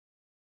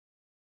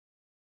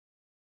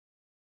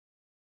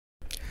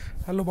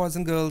Hello boys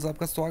and girls,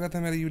 आपका स्वागत है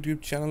मेरे यूट्यूब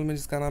चैनल में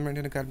जिसका नाम है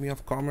इंडियन अकेडमी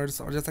ऑफ कॉमर्स।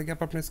 और जैसा कि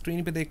आप अपने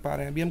स्क्रीन पे देख पा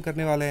रहे हैं, अभी हम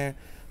करने वाले हैं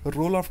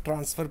role of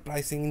transfer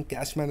pricing in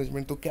cash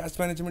management. तो कैश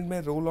मैनेजमेंट में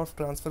रोल ऑफ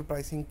ट्रांसफ़र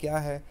प्राइसिंग क्या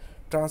है,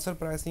 ट्रांसफ़र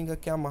प्राइसिंग का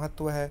क्या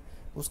महत्व है,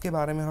 उसके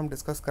बारे में हम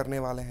डिस्कस करने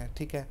वाले हैं।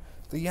 ठीक है,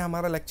 तो ये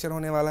हमारा लेक्चर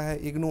होने वाला है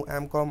इग्नू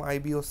MCOM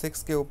IBO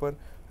 6 के ऊपर,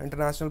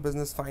 international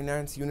business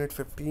finance unit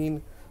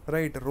 15,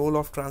 right? Role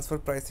of transfer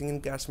pricing in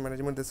cash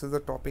management. This is the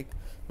topic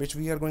which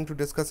we are going to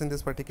discuss in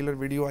this particular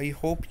video. I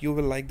hope you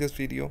will like this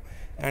video,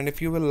 and if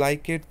you will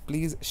like it,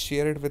 please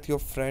share it with your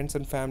friends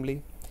and family.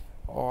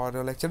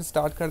 और lecture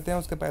start करते हैं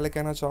उसके पहले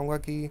कहना चाहूँगा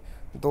कि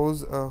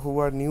those who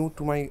are new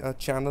to my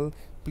channel,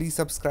 please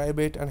subscribe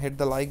it and hit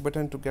the like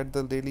button to get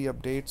the daily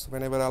updates.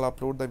 When ever I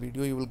upload the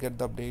video you will get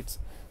the updates,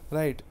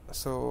 right?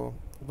 सो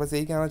बस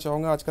यही कहना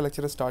चाहूँगा। आज का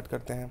lecture start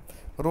करते हैं।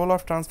 Role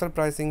of transfer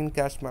pricing in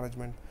cash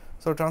management.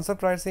 So transfer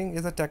pricing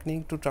is a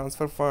technique to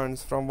transfer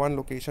funds from one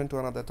location to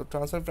another. तो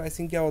transfer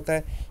pricing क्या होता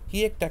है?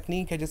 ये एक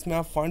टेक्निक है जिसमें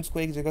आप फंड्स को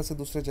एक जगह से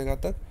दूसरे जगह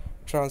तक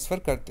ट्रांसफ़र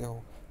करते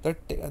हो।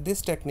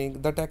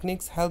 The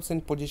techniques helps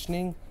in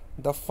positioning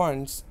the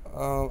funds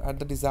at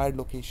the desired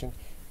location.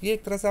 ये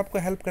एक तरह से आपको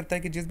हेल्प करता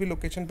है कि जिस भी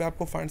लोकेशन पे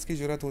आपको फ़ंड्स की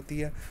ज़रूरत होती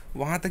है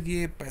वहाँ तक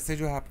ये पैसे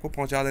जो है आपको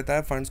पहुँचा देता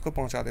है, फंड्स को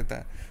पहुँचा देता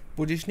है।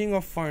 Positioning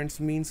of funds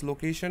means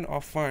location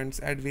of funds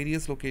at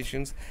various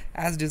locations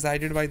as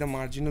decided by the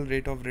marginal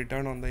rate of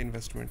return on the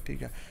investment.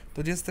 ठीक है,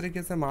 तो जिस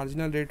तरीके से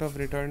मार्जिनल रेट ऑफ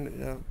रिटर्न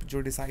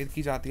जो डिसाइड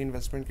की जाती है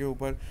इन्वेस्टमेंट के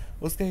ऊपर,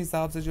 उसके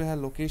हिसाब से जो है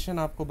लोकेशन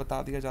आपको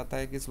बता दिया जाता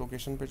है कि इस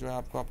लोकेशन पे जो है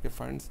आपको आपके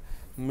फंड्स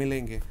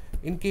मिलेंगे।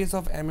 इन केस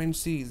ऑफ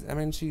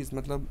MNCs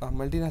मतलब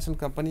मल्टीनेशनल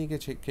कंपनी के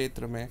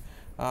क्षेत्र में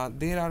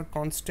there are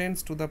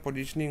constants to the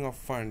positioning of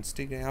funds.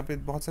 ठीक है, यहाँ पे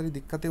बहुत सारी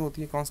दिक्कतें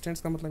होती हैं।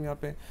 कॉन्स्टेंट्स का मतलब यहाँ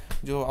पे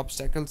जो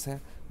ऑब्स्टेकल्स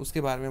हैं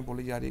उसके बारे में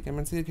बोली जा रही है कि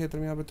MNC के क्षेत्र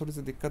में यहाँ पे थोड़ी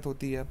सी दिक्कत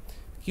होती है।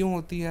 क्यों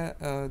होती है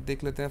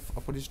देख लेते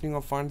हैं। Positioning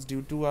of funds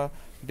due to a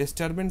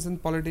disturbance in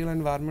political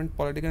environment.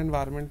 Political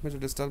environment में जो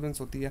डिस्टर्बेंस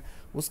होती है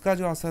उसका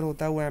जो असर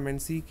होता है वो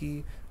MNC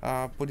की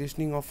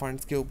पोजिशनिंग ऑफ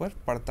फंड्स के ऊपर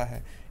पड़ता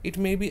है। इट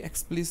मे बी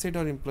एक्सप्लिसिट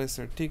और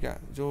इम्प्लिसिट। ठीक है,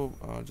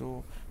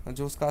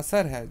 जो उसका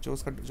असर है, जो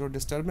उसका जो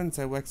डिस्टर्बेंस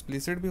है वो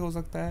एक्सप्लिसिट भी हो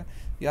सकता है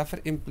या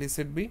फिर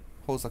इम्प्लिसिट भी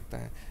हो सकता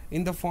है,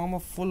 in the form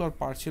of full और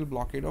पार्शियल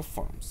ब्लॉकेड ऑफ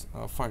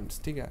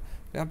फंड्स। ठीक है,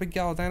 यहाँ पे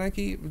क्या होता है ना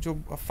कि जो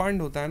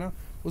फंड होता है ना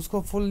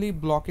उसको फुल्ली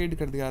ब्लॉकेड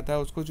कर दिया जाता है,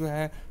 उसको जो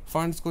है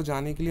फ़ंड्स को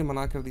जाने के लिए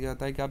मना कर दिया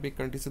जाता है कि आप एक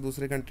कंट्री से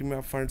दूसरे कंट्री में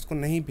आप फ़ंड्स को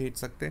नहीं भेज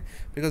सकते।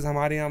 बिकॉज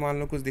हमारे यहाँ मान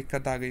लो कुछ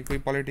दिक्कत आ गई, कोई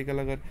पॉलिटिकल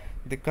अगर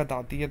दिक्कत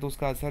आती है तो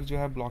उसका असर जो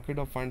है ब्लॉकेड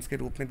ऑफ फंड्स के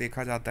रूप में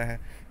देखा जाता है,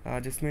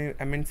 जिसमें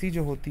MNC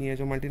जो होती हैं,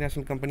 जो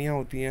मल्टीनेशनल कंपनियाँ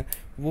होती हैं,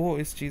 वो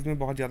इस चीज़ में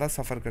बहुत ज़्यादा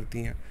सफ़र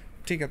करती हैं।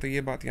 ठीक है, तो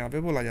ये बात यहाँ पर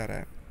बोला जा रहा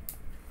है।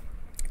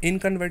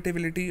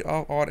 Inconvertibility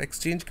or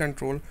exchange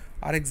control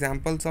are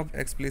examples of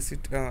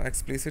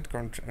explicit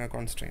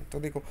constraint। तो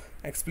देखो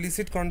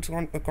explicit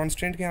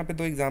constraint के यहाँ पे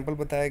दो एग्जाम्पल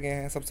बताए गए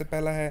हैं। सबसे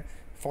पहला है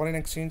फॉरेन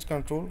एक्सचेंज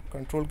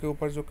कंट्रोल के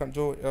ऊपर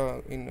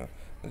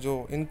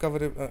जो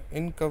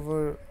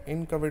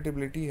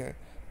इनकवर्टिबिलिटी है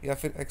या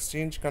फिर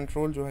एक्सचेंज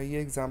कंट्रोल जो है,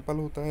 ये एग्जाम्पल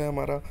होता है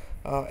हमारा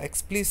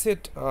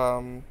एक्सप्लिसिट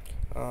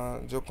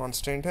जो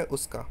कॉन्स्टेंट है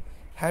उसका।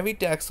 हैवी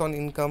टैक्स ऑन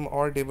इनकम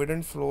और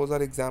dividend flows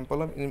are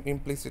example of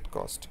implicit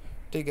cost.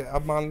 ठीक है,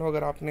 अब मान लो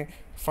अगर आपने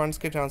फ़ंड्स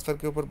के ट्रांसफ़र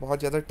के ऊपर बहुत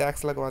ज़्यादा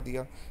टैक्स लगवा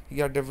दिया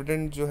या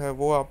डिविडेंड जो है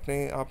वो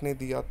आपने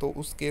दिया, तो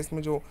उस केस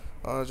में जो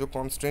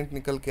कॉन्स्टेंट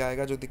निकल के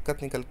आएगा, जो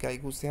दिक्कत निकल के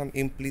आएगी, उसे हम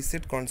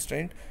इम्प्लिसिट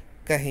कॉन्स्टेंट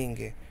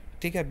कहेंगे।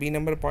 ठीक है, B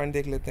नंबर पॉइंट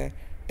देख लेते हैं।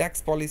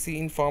 Tax policy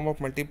in form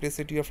of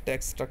multiplicity of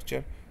tax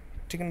structure.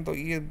 ठीक है ना, तो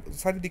ये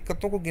सारी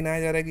दिक्कतों को गिनाया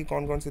जा रहा है कि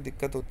कौन कौन सी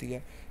दिक्कत होती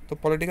है। तो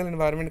पॉलिटिकल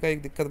एनवायरनमेंट का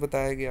एक दिक्कत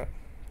बताया गया।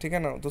 ठीक है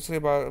ना, दूसरे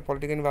बार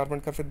पॉलिटिकल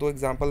एनवायरनमेंट का फिर दो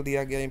एग्जांपल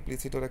दिया गया,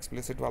 इम्प्लिसिट और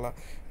एक्सप्लिसिट वाला।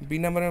 B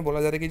नंबर में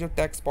बोला जा रहा है कि जो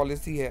टैक्स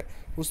पॉलिसी है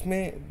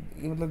उसमें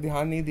मतलब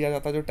ध्यान नहीं दिया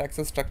जाता, जो टैक्स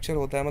स्ट्रक्चर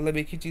होता है, मतलब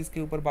एक ही चीज़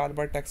के ऊपर बार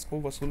बार टैक्स को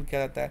वसूल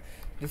किया जाता है,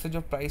 जिससे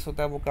जो प्राइस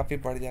होता है वो काफ़ी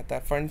बढ़ जाता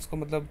है, फंड्स को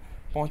मतलब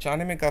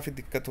पहुंचाने में काफ़ी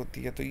दिक्कत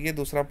होती है। तो ये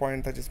दूसरा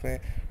पॉइंट था जिसमें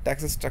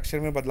टैक्स स्ट्रक्चर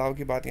में बदलाव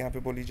की बात यहाँ पे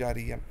बोली जा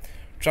रही है।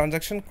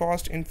 Transaction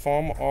cost in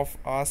form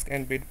of ask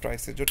and bid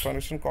prices. जो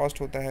ट्रांजैक्शन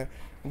कॉस्ट होता है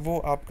वो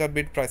आपका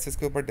बिड प्राइसेस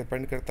के ऊपर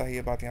डिपेंड करता है,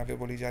 ये बात यहाँ पे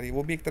बोली जा रही है।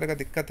 वो भी एक तरह का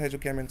दिक्कत है जो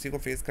कि MNC को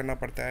फेस करना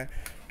पड़ता है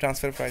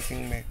ट्रांसफ़र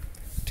प्राइसिंग में।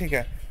 ठीक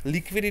है,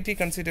 liquidity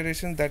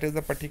consideration, that is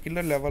the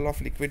particular level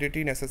of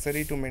liquidity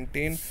necessary to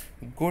maintain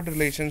good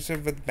relationship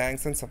with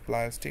banks and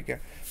suppliers. ठीक है,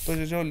 तो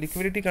जो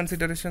लिक्विडिटी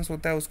कंसिडरेशंस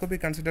होता है उसको भी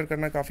कंसिडर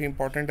करना काफ़ी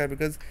इंपॉर्टेंट है,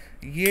 बिकॉज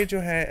ये जो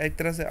है एक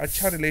तरह से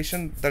अच्छा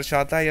रिलेशन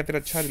दर्शाता है या फिर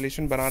अच्छा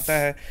रिलेशन बनाता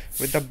है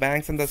with the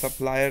banks and the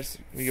suppliers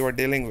you are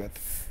dealing with.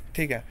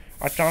 ठीक है,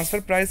 और transfer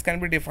price can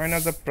be defined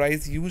as the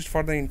price used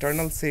for the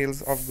internal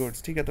sales of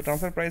goods. ठीक है, तो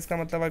ट्रांसफ़र प्राइस का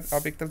मतलब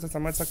आप एक तरह से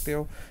समझ सकते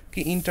हो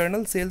कि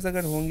इंटरनल सेल्स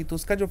अगर होंगी तो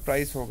उसका जो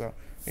प्राइस होगा,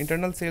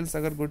 इंटरनल सेल्स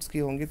अगर गुड्स की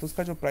होंगी तो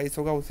उसका जो प्राइस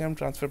होगा उसे हम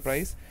ट्रांसफ़र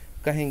प्राइस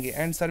कहेंगे।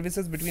 And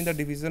services between the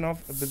division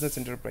of business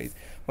enterprise,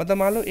 मतलब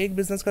मान लो एक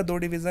बिजनेस का 2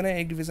 डिवीज़न है,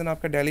 एक डिवीज़न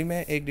आपका दिल्ली में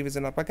है, एक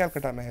डिवीज़न आपका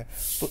कलकत्ता में है,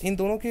 तो इन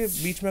दोनों के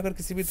बीच में अगर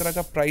किसी भी तरह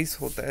का प्राइस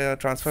होता है,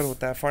 ट्रांसफ़र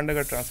होता है, फंड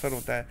अगर ट्रांसफ़र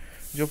होता है,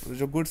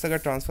 जो गुड्स अगर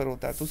ट्रांसफ़र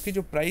होता है, तो उसकी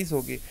जो प्राइस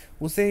होगी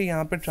उसे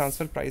यहाँ पर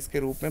ट्रांसफ़र प्राइस के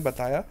रूप में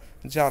बताया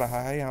जा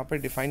रहा है, यहाँ पर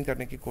डिफाइन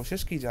करने की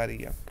कोशिश की जा रही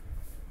है।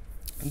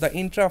 The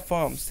intra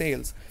firm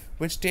sales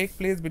which take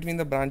place between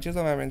the branches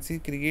of MNC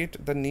create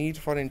the need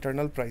for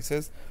internal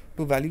prices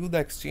to value the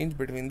exchange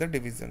between the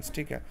divisions।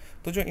 ठीक है,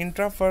 तो जो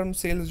इंट्रा फर्म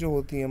सेल्स जो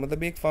होती हैं,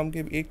 मतलब एक फर्म के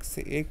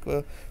एक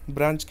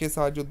ब्रांच के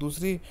साथ जो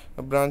दूसरी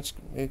ब्रांच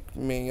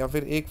में, या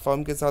फिर एक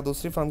फर्म के साथ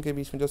दूसरी फर्म के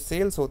बीच में जो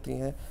सेल्स होती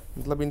हैं,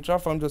 मतलब इंट्रा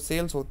फर्म जो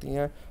सेल्स होती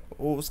हैं,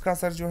 उसका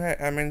असर जो है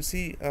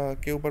MNC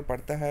के ऊपर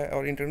पड़ता है।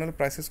 और इंटरनल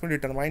प्राइसेस को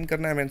डिटरमाइन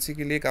करना MNC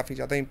के लिए काफ़ी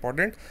ज़्यादा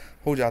इंपॉर्टेंट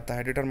हो जाता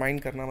है। डिटरमाइन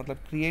करना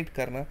मतलब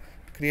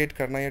क्रिएट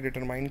करना या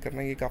डिटरमाइन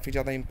करना, ये काफ़ी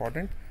ज़्यादा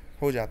इंपॉर्टेंट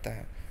हो जाता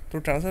है। तो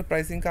ट्रांसफ़र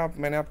प्राइसिंग का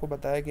मैंने आपको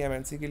बताया कि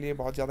MNC के लिए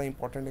बहुत ज़्यादा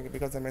इंपॉर्टेंट है,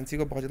 बिकॉज MNC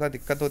को बहुत ज़्यादा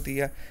दिक्कत होती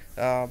है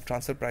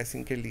ट्रांसफ़र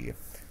प्राइसिंग के लिए।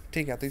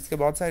 ठीक है, तो इसके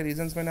बहुत सारे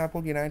रीजंस मैंने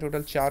आपको गिनाए,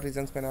 टोटल 4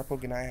 रीजंस मैंने आपको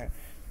गिनाए हैं।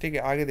 ठीक है,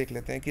 आगे देख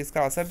लेते हैं कि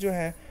इसका असर जो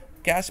है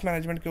कैश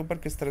मैनेजमेंट के ऊपर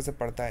किस तरह से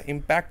पड़ता है।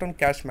 इम्पैक्ट ऑन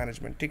कैश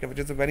मैनेजमेंट, ठीक है, which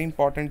is a very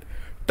important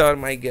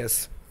term I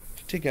guess.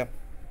 ठीक है,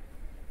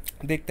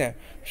 देखते हैं।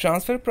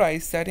 Transfer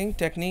price setting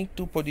technique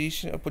to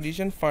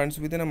position funds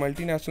with in a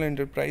multinational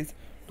enterprise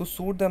to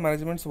suit the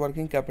managements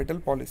working capital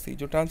policy.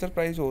 जो transfer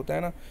price जो होता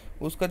है ना,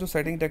 उसका जो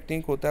सेटिंग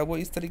टेक्निक होता है वो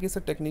इस तरीके से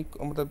टेक्निक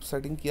मतलब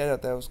सेटिंग किया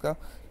जाता है उसका,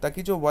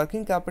 ताकि जो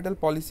वर्किंग कैपिटल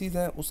पॉलिसीज़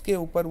हैं उसके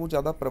ऊपर वो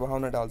ज़्यादा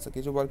प्रभाव न डाल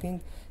सके। जो वर्किंग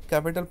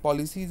कैपिटल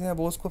पॉलिसीज़ हैं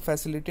वो उसको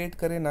फैसिलिटेट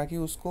करें, ना कि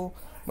उसको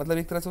मतलब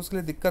एक तरह से उसके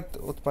लिए दिक्कत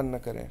उत्पन्न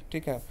करें।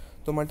 ठीक है,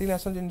 तो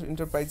मल्टीनेशनल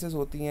इंटरप्राइजेज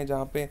होती हैं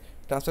जहाँ पे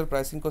ट्रांसफ़र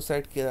प्राइसिंग को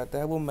सेट किया जाता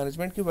है, वो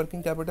मैनेजमेंट की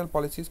वर्किंग कैपिटल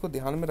पॉलिसीज़ को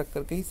ध्यान में रख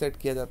करके ही सेट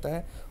किया जाता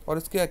है और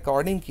इसके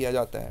अकॉर्डिंग किया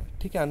जाता है।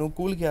 ठीक है,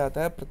 अनुकूल किया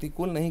जाता है,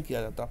 प्रतिकूल नहीं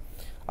किया जाता।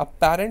 A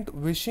parent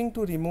wishing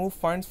to remove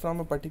funds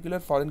from a particular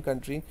foreign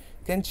country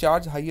can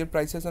charge higher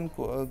prices on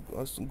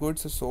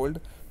goods sold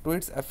to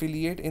its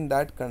affiliate in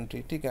that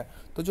country। ठीक है,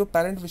 तो जो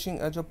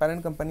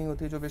पेरेंट कंपनी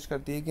होती है जो विश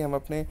करती है कि हम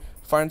अपने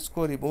फंड्स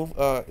को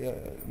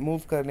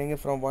मूव कर लेंगे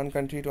from one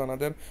country to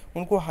another,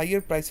 उनको हायर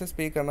प्राइसेस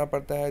पे करना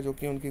पड़ता है जो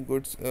कि उनकी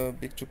गुड्स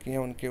बिक चुकी हैं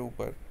उनके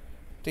ऊपर।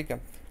 ठीक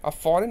है, a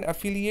foreign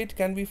affiliate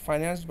can be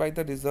financed by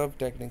the reserve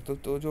technique.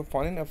 तो जो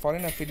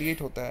फॉरेन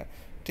एफिलिएट होता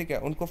है, ठीक है,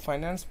 उनको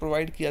फाइनेंस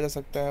प्रोवाइड किया जा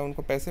सकता है,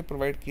 उनको पैसे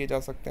प्रोवाइड किए जा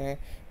सकते हैं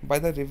बाय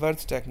द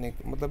रिवर्स टेक्निक,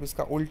 मतलब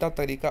इसका उल्टा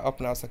तरीका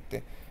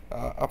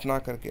अपना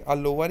करके। अ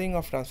लोअरिंग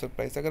ऑफ ट्रांसफ़र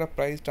प्राइस, अगर आप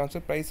ट्रांसफ़र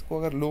प्राइस को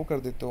अगर लो कर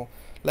देते हो,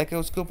 लाइक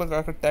उसके ऊपर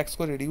अगर टैक्स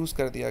को रिड्यूस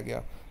कर दिया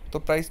गया तो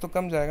प्राइस तो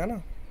कम जाएगा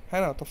ना,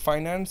 है ना। तो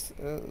फाइनेंस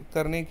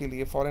करने के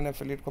लिए, फॉरेन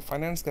एफिलिएट को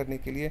फाइनेंस करने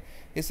के लिए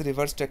इस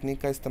रिवर्स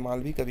टेक्निक का इस्तेमाल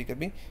भी कभी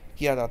कभी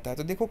किया जाता है।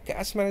 तो देखो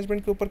कैश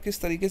मैनेजमेंट के ऊपर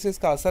किस तरीके से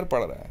इसका असर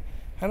पड़ रहा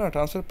है ना।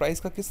 ट्रांसफ़र प्राइस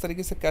का किस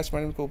तरीके से कैश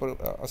मैनेजमेंट के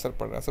ऊपर असर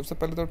पड़ रहा है। सबसे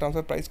पहले तो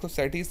ट्रांसफ़र प्राइस को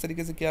सेट ही इस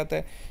तरीके से किया जाता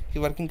है कि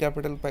वर्किंग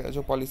कैपिटल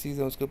जो पॉलिसीज़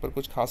है उसके ऊपर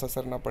कुछ खास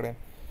असर ना पड़े,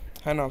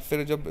 है ना।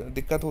 फिर जब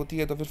दिक्कत होती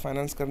है तो फिर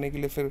फाइनेंस करने के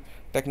लिए फिर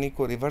टेक्निक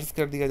को रिवर्स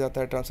कर दिया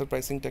जाता है, ट्रांसफ़र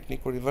प्राइसिंग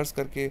टेक्निक को रिवर्स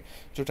करके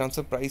जो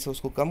ट्रांसफ़र प्राइस है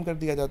उसको कम कर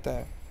दिया जाता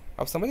है।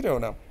 आप समझ रहे हो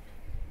ना।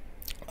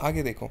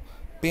 आगे देखो,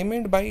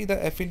 payment by the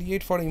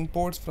affiliate for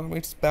imports from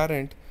its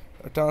parent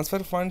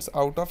transfer funds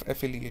out of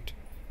affiliate.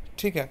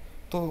 ठीक है,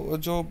 तो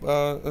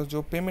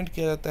जो पेमेंट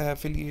किया जाता है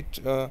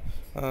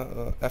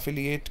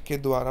एफिलिएट के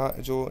द्वारा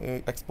जो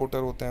एक्सपोर्टर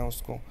होते हैं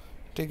उसको।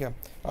 ठीक है,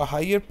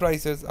 higher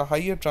prices,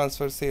 higher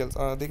transfer sales,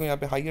 देखो यहाँ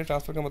पे हाइयर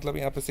ट्रांसफ़र का मतलब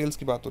यहाँ पे सेल्स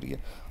की बात हो रही है।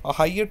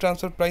 Higher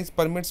transfer price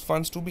permits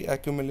funds to be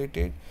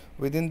accumulated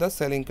with in the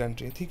selling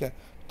country. ठीक है,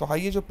 तो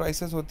हाइयर जो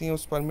प्राइसेस होती हैं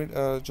उस परमिट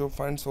जो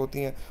फंड्स होती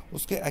हैं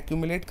उसके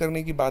एक्यूमुलेट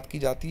करने की बात की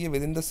जाती है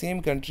with in the same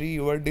country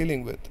you are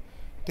dealing with.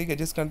 ठीक है,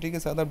 जिस कंट्री के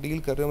साथ आप डील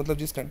कर रहे हो, मतलब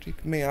जिस कंट्री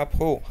में आप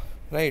हो,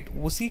 राइट,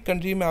 उसी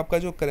कंट्री में आपका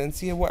जो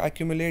करेंसी है वो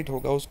एक्यूमुलेट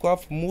होगा, उसको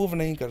आप मूव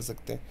नहीं कर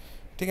सकते।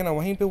 ठीक है ना,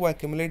 वहीं पे वो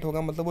एक्यूमुलेट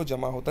होगा, मतलब वो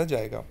जमा होता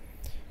जाएगा।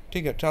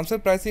 ठीक है, ट्रांसफ़र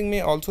प्राइसिंग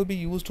में ऑल्सो भी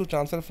use to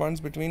transfer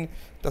funds between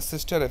the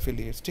sister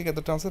affiliates. ठीक है,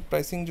 तो ट्रांसफ़र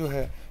प्राइसिंग जो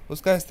है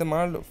उसका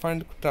इस्तेमाल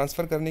फंड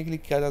ट्रांसफ़र करने के लिए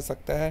किया जा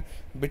सकता है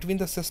बिटवीन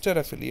द सिस्टर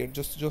एफिलिएट।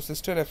 जो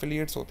सिस्टर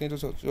एफिलिएट्स होती हैं,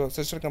 जो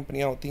सिस्टर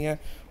कंपनियाँ होती हैं,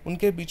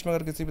 उनके बीच में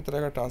अगर किसी भी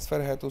तरह का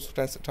ट्रांसफ़र है तो उस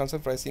ट्रांसफ़र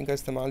प्राइसिंग का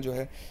इस्तेमाल जो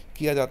है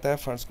किया जाता है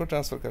फंड्स को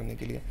ट्रांसफ़र करने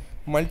के लिए।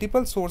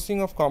 Multiple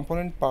sourcing of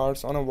component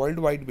parts on a world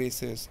wide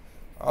basis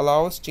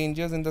allow us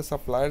changes in the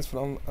suppliers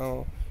from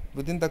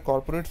with in the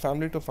corporate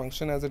family to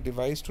function as a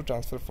device to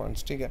transfer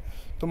funds. ठीक है,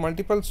 तो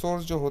multiple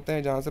source जो होते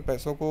हैं जहाँ से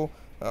पैसों को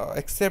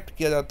एक्सेप्ट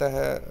किया जाता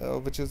है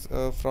which is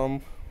from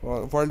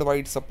world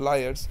wide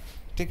suppliers.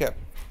 ठीक है,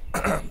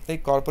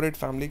 एक कॉर्पोरेट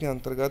फैमिली के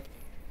अंतर्गत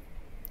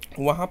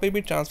वहाँ पे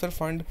भी transfer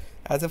fund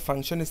as a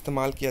function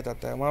इस्तेमाल किया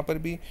जाता है। वहाँ पर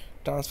भी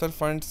ट्रांसफ़र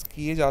फंड्स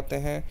किए जाते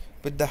हैं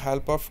with the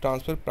help of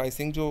transfer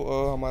pricing,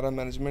 जो हमारा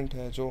मैनेजमेंट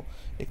है, जो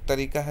एक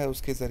तरीका है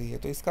उसके ज़रिए।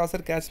 तो इसका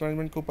असर कैश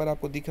मैनेजमेंट के ऊपर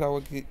आपको दिख रहा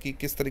होगा कि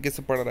किस तरीके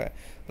से पड़ रहा है,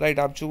 राइट।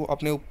 आप जो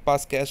अपने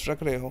पास कैश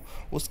रख रहे हो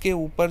उसके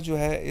ऊपर जो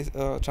है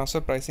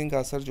ट्रांसफ़र प्राइसिंग का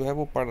असर जो है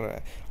वो पड़ रहा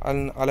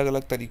है अलग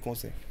अलग तरीक़ों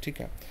से। ठीक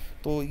है,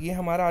 तो ये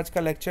हमारा आज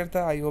का लेक्चर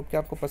था। आई होप कि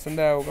आपको पसंद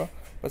आया होगा।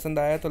 पसंद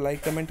आया तो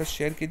लाइक कमेंट और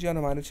शेयर कीजिए और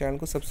हमारे चैनल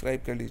को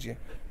सब्सक्राइब कर लीजिए।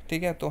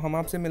 ठीक है, तो हम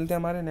आपसे मिलते हैं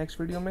हमारे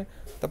नेक्स्ट वीडियो में।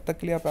 तब तक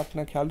के लिए आप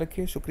अपना ख्याल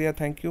रखिए। शुक्रिया,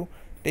 thank you,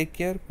 take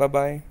care, bye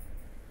bye.